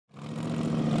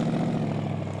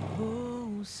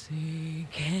say,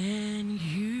 can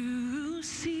you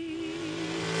see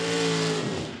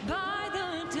by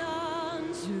the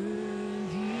dawn's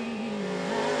early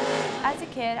light? As a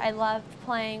kid, I loved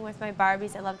playing with my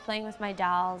Barbies. I loved playing with my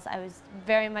dolls. I was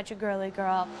very much a girly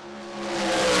girl.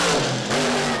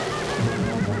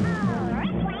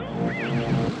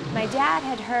 My dad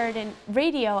had heard a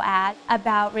radio ad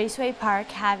about Raceway Park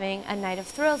having a Night of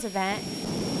Thrills event.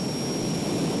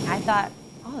 I thought,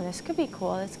 oh, this could be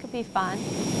cool, this could be fun.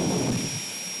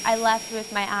 I left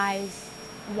with my eyes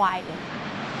widened.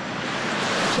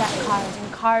 Jet cars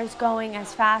and cars going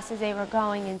as fast as they were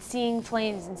going and seeing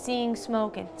flames and seeing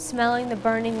smoke and smelling the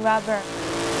burning rubber.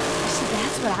 I said,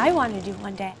 that's what I want to do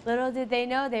one day. Little did they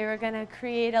know they were going to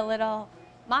create a little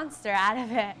monster out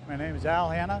of it. My name is Al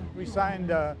Hanna. We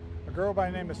signed a girl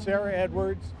by the name of Sarah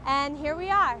Edwards. And here we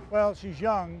are. Well, she's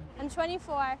young. I'm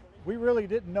 24. We really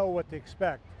didn't know what to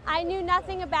expect. I knew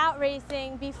nothing about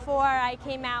racing before I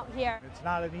came out here. It's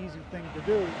not an easy thing to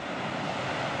do.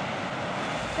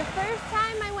 The first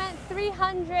time I went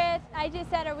 300, I just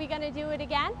said, are we going to do it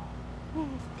again?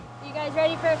 You guys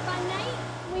ready for a fun night?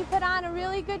 We put on a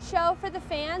really good show for the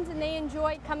fans, and they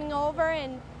enjoyed coming over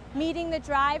and meeting the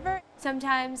driver.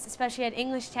 Sometimes, especially at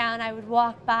Englishtown, I would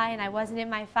walk by and I wasn't in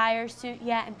my fire suit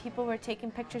yet, and people were taking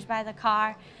pictures by the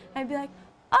car. I'd be like,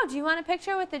 oh, do you want a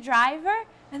picture with the driver?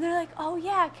 And they're like, oh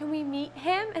yeah, can we meet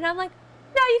him? And I'm like,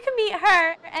 no, you can meet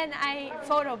her. And I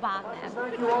photobomb them.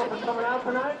 Thank you all for coming out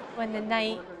tonight. When the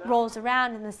night rolls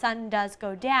around and the sun does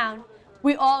go down,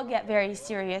 we all get very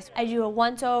serious. I do a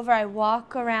once-over. I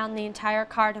walk around the entire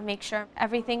car to make sure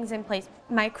everything's in place.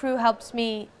 My crew helps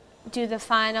me do the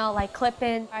final, like,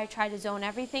 clip-in. I try to zone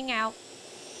everything out,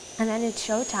 and then it's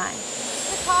showtime.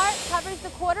 The car covers the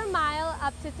quarter mile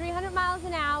up to 300 miles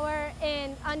an hour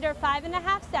in under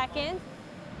 5.5 seconds.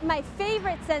 My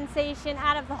favorite sensation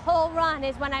out of the whole run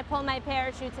is when I pull my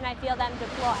parachutes and I feel them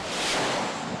deploy.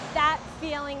 That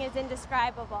feeling is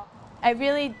indescribable. I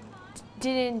really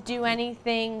didn't do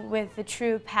anything with the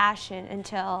true passion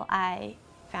until I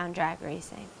found drag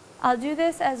racing. I'll do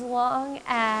this as long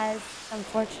as I'm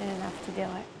fortunate enough to do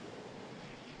it.